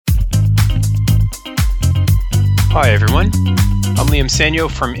Hi everyone, I'm Liam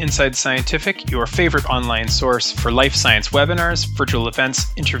Sanyo from Inside Scientific, your favorite online source for life science webinars, virtual events,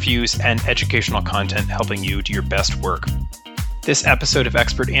 interviews, and educational content helping you do your best work. This episode of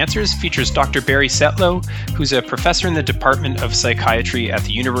Expert Answers features Dr. Barry Setlow, who's a professor in the Department of Psychiatry at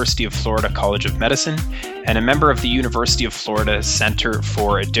the University of Florida College of Medicine and a member of the University of Florida Center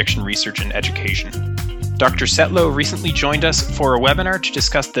for Addiction Research and Education. Dr. Setlow recently joined us for a webinar to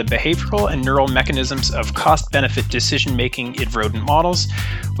discuss the behavioral and neural mechanisms of cost-benefit decision-making in rodent models,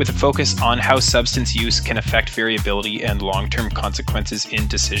 with a focus on how substance use can affect variability and long-term consequences in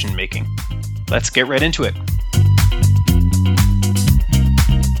decision-making. Let's get right into it.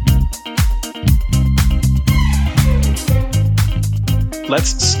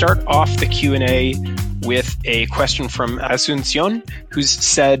 Let's start off the Q&A with a question from Asuncion, who's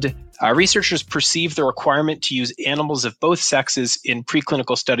said, researchers perceive the requirement to use animals of both sexes in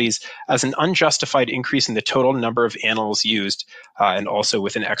preclinical studies as an unjustified increase in the total number of animals used, and also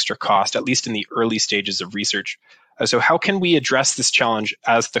with an extra cost, at least in the early stages of research. So how can we address this challenge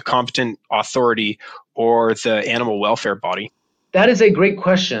as the competent authority or the animal welfare body? That is a great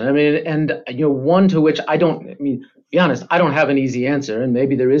question. One to which be honest, I don't have an easy answer, and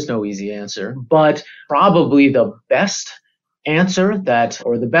maybe there is no easy answer, but probably the best answer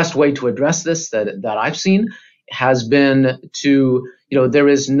or the best way to address this that I've seen has been to, there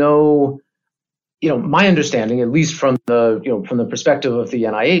is no, my understanding, at least from the perspective of the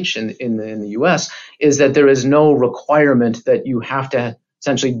NIH in the US, is that there is no requirement that you have to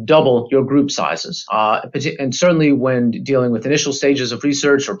essentially double your group sizes. And certainly when dealing with initial stages of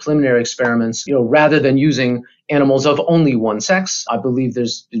research or preliminary experiments, rather than using animals of only one sex, I believe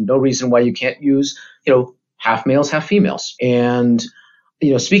there's no reason why you can't use, half males, half females. And,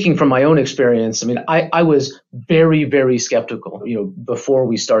 speaking from my own experience, I was very, very skeptical, before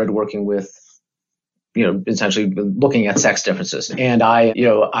we started working with, essentially looking at sex differences. And I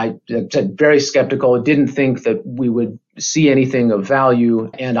said very skeptical, didn't think that we would see anything of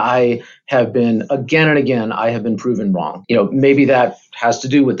value. And I have been, again and again, I have been proven wrong. Maybe that has to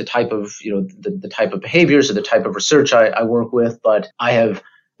do with the type of, the type of behaviors or the type of research I work with, but I have,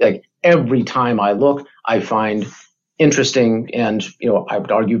 every time I look, I find interesting and, I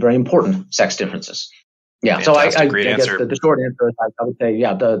would argue very important sex differences. Yeah. Fantastic. So I guess the short answer is I would say,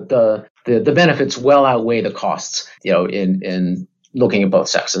 the benefits well outweigh the costs, in looking at both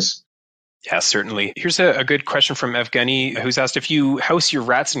sexes. Yeah, certainly. Here's a good question from Evgeny, who's asked if you house your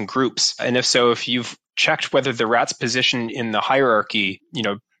rats in groups, and if so, if you've checked whether the rat's position in the hierarchy,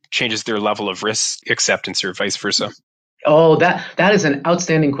 changes their level of risk acceptance or vice versa. Oh, that is an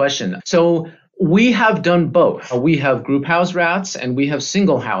outstanding question. So we have done both. We have group housed rats and we have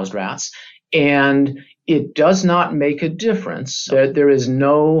single housed rats, and it does not make a difference. There is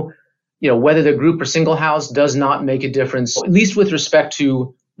no, whether they're group or single housed does not make a difference, at least with respect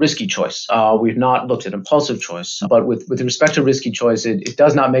to risky choice. We've not looked at impulsive choice, but with respect to risky choice, it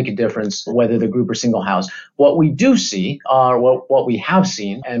does not make a difference whether the group or single house. What we do see, what we have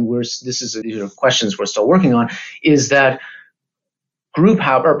seen, and these are questions we're still working on, is that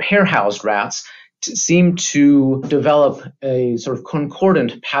pair housed rats seem to develop a sort of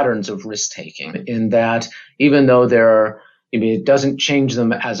concordant patterns of risk taking, in that even though it doesn't change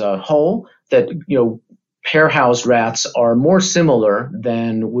them as a whole, that pair-housed rats are more similar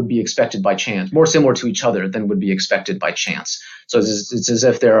than would be expected by chance, more similar to each other than would be expected by chance. So it's as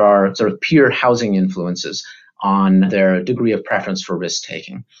if there are sort of peer housing influences on their degree of preference for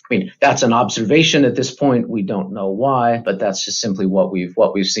risk-taking. That's an observation at this point. We don't know why, but that's just simply what we've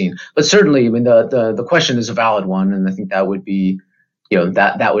seen. But certainly, the question is a valid one, and I think that would be,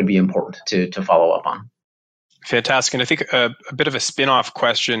 that would be important to follow up on. Fantastic. And I think a bit of a spin-off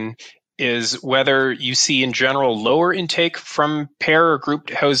question is whether you see in general lower intake from pair or group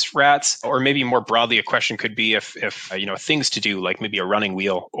housed rats, or maybe more broadly, a question could be if things to do, like maybe a running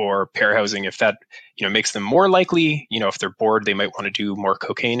wheel or pair housing, if that makes them more likely, if they're bored, they might want to do more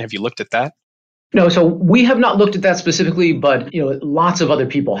cocaine. Have you looked at that? No, so we have not looked at that specifically, but lots of other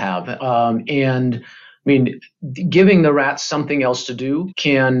people have. Giving the rats something else to do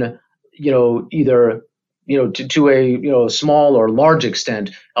can, either to a small or large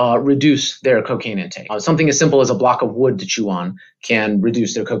extent, reduce their cocaine intake. Something as simple as a block of wood to chew on can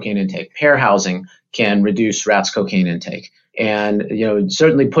reduce their cocaine intake. Pair housing can reduce rats' cocaine intake. And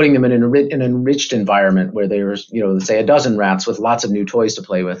certainly putting them in an enriched environment where there's let's say a dozen rats with lots of new toys to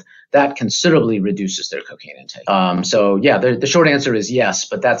play with, that considerably reduces their cocaine intake. The short answer is yes,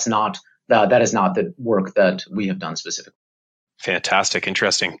 but that is not the work that we have done specifically. Fantastic,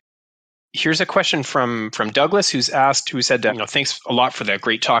 interesting. Here's a question from Douglas, who said, thanks a lot for that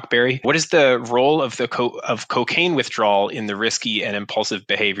great talk, Barry. What is the role of of cocaine withdrawal in the risky and impulsive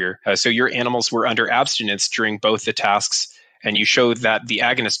behavior? So your animals were under abstinence during both the tasks, and you showed that the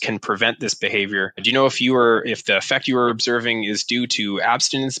agonist can prevent this behavior. Do you know if the effect you were observing is due to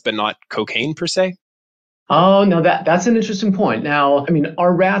abstinence but not cocaine per se? Oh, no, that's an interesting point. Now,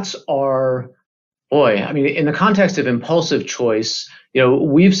 our rats are, in the context of impulsive choice,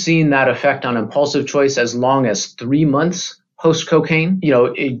 we've seen that effect on impulsive choice as long as 3 months post cocaine.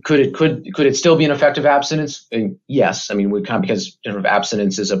 Could it still be an effect of abstinence? Yes. Because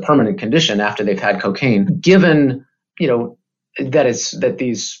abstinence is a permanent condition after they've had cocaine. Given, that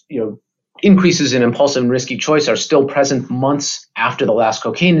these, increases in impulsive and risky choice are still present months after the last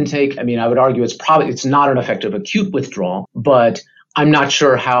cocaine intake. I would argue it's not an effect of acute withdrawal, but I'm not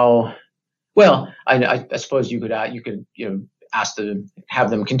sure how. Well, I suppose you could have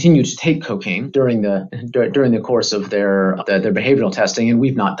them continue to take cocaine during the course of their behavioral testing, and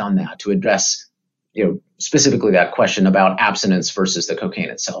we've not done that to address specifically that question about abstinence versus the cocaine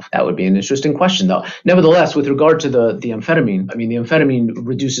itself. That would be an interesting question, though. Nevertheless, with regard to the amphetamine, the amphetamine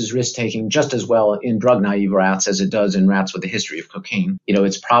reduces risk taking just as well in drug naive rats as it does in rats with a history of cocaine.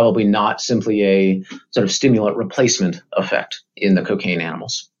 It's probably not simply a sort of stimulant replacement effect in the cocaine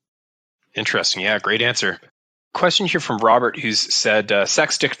animals. Interesting. Yeah, great answer. Question here from Robert, who's said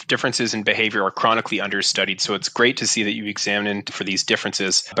sex differences in behavior are chronically understudied, so it's great to see that you examined for these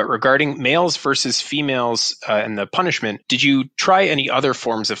differences. But regarding males versus females and the punishment, did you try any other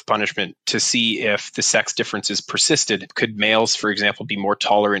forms of punishment to see if the sex differences persisted? Could males, for example, be more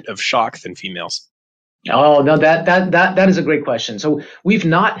tolerant of shock than females? Oh, no, that is a great question. So we've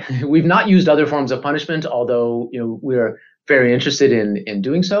not used other forms of punishment, although we're very interested in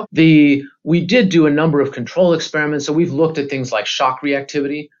doing so. We did do a number of control experiments. So we've looked at things like shock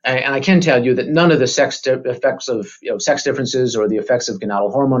reactivity. And I can tell you that none of the effects of sex differences or the effects of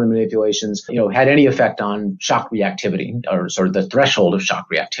gonadal hormone manipulations had any effect on shock reactivity or sort of the threshold of shock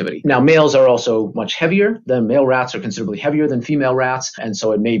reactivity. Now, males are also much heavier. The male rats are considerably heavier than female rats. And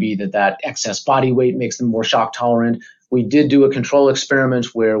so it may be that excess body weight makes them more shock tolerant. We did do a control experiment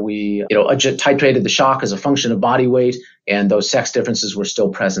where we titrated the shock as a function of body weight, and those sex differences were still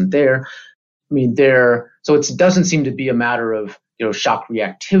present there. So it doesn't seem to be a matter of shock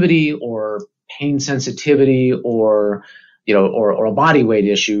reactivity or pain sensitivity or a body weight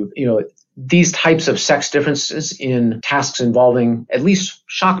issue. These types of sex differences in tasks involving at least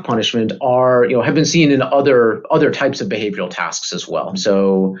shock punishment have been seen in other types of behavioral tasks as well.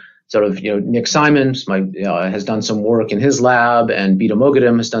 So Nick Simons has done some work in his lab, and Bita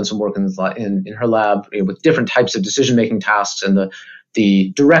Mogadam has done some work in her lab with different types of decision-making tasks, and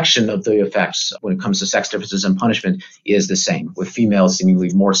the direction of the effects when it comes to sex differences and punishment is the same, with females seemingly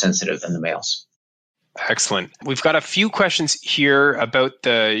more sensitive than the males. Excellent. We've got a few questions here about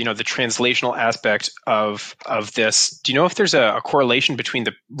the translational aspect of this. Do you know if there's a correlation between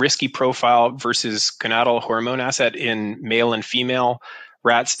the risky profile versus gonadal hormone asset in male and female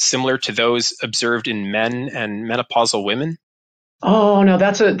rats similar to those observed in men and menopausal women? Oh, no,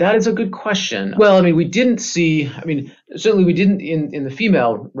 that is a good question. Well, we didn't see, certainly we didn't in the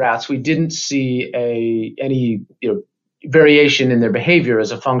female rats, we didn't see any variation in their behavior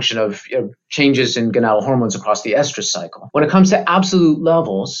as a function of changes in gonadal hormones across the estrus cycle. When it comes to absolute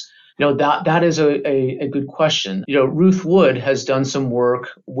levels, that is a good question. Ruth Wood has done some work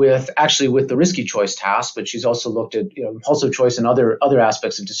with the risky choice task, but she's also looked at impulsive choice and other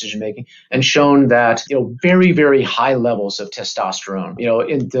aspects of decision making, and shown that very, very high levels of testosterone,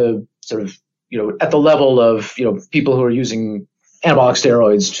 in the sort of at the level of people who are using anabolic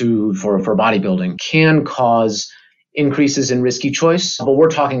steroids for bodybuilding can cause increases in risky choice, but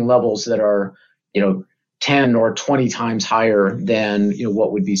we're talking levels that are 10 or 20 times higher than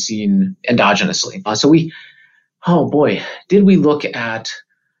what would be seen endogenously. Did we look at?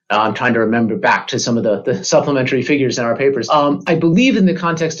 I'm trying to remember back to some of the supplementary figures in our papers. I believe in the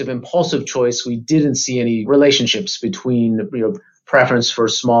context of impulsive choice, we didn't see any relationships between preference for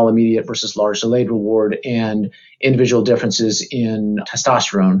small immediate versus large delayed reward and individual differences in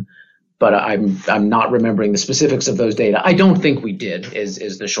testosterone. But I'm not remembering the specifics of those data. I don't think we did,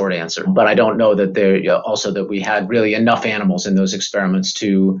 is the short answer. But I don't know that that we had really enough animals in those experiments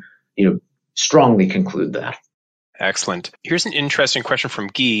to strongly conclude that. Excellent. Here's an interesting question from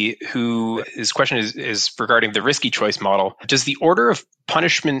Guy, his question is regarding the risky choice model. Does the order of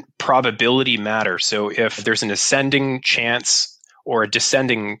punishment probability matter? So if there's an ascending chance or a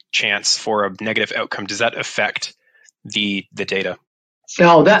descending chance for a negative outcome, does that affect the data?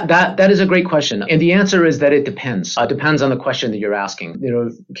 No, that is a great question. And the answer is that it depends. It depends on the question that you're asking.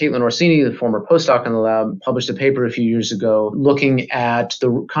 Caitlin Orsini, the former postdoc in the lab, published a paper a few years ago looking at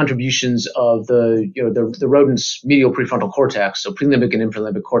the contributions of the rodent's medial prefrontal cortex, so prelimbic and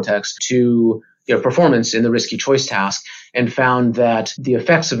infralimbic cortex, to performance in the risky choice task, and found that the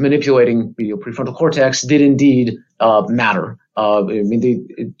effects of manipulating medial prefrontal cortex did indeed matter.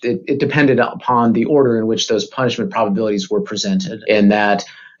 It depended upon the order in which those punishment probabilities were presented,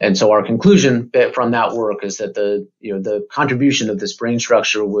 and so our conclusion from that work is that the contribution of this brain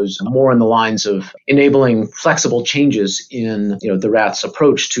structure was more in the lines of enabling flexible changes in the rat's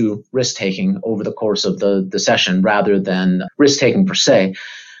approach to risk taking over the course of the session, rather than risk taking per se.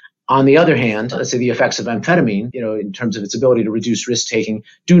 On the other hand, let's say the effects of amphetamine, in terms of its ability to reduce risk-taking,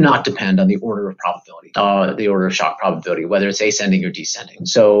 do not depend on the order of probability, the order of shock probability, whether it's ascending or descending.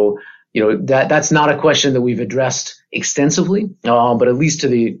 So, that's not a question that we've addressed extensively, but at least to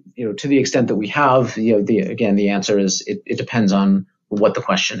the extent that we have, the answer is it depends on what the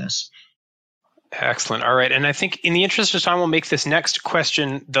question is. Excellent. All right. And I think in the interest of time, we'll make this next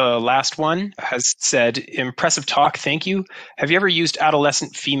question the last one. Has said, impressive talk. Thank you. Have you ever used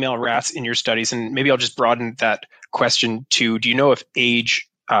adolescent female rats in your studies? And maybe I'll just broaden that question to, do you know if age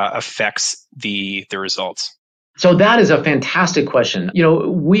affects the results? So that is a fantastic question.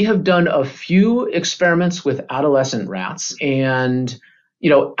 We have done a few experiments with adolescent rats, and,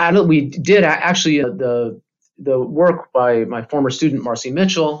 we did actually the work by my former student, Marcy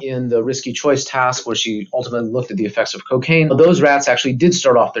Mitchell, in the risky choice task, where she ultimately looked at the effects of cocaine. Those rats actually did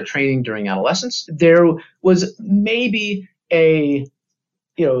start off their training during adolescence. There was maybe a,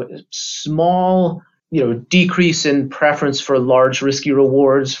 small, decrease in preference for large risky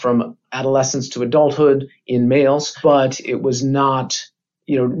rewards from adolescence to adulthood in males, but it was not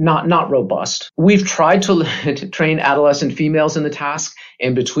robust. We've tried to train adolescent females in the task,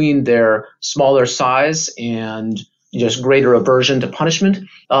 and between their smaller size and just greater aversion to punishment,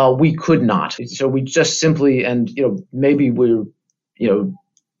 we could not. So we just simply, maybe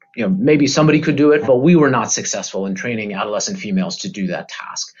maybe somebody could do it, but we were not successful in training adolescent females to do that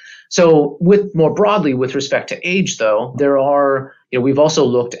task. So more broadly, with respect to age, though, there are, we've also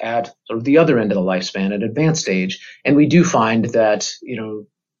looked at sort of the other end of the lifespan at advanced age, and we do find that,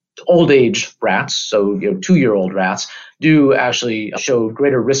 old age rats, so 2-year-old rats, do actually show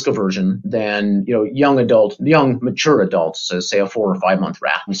greater risk aversion than young mature adults, so say a 4 or 5 month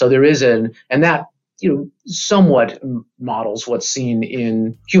rat. And so there is and that somewhat models what's seen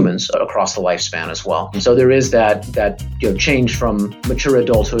in humans across the lifespan as well. And so there is that change from mature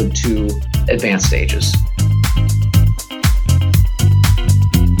adulthood to advanced stages.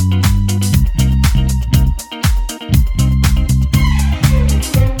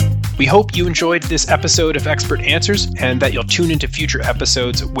 We hope you enjoyed this episode of Expert Answers, and that you'll tune into future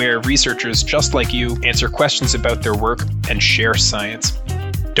episodes where researchers just like you answer questions about their work and share science.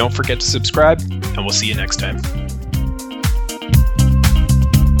 Don't forget to subscribe, and we'll see you next time.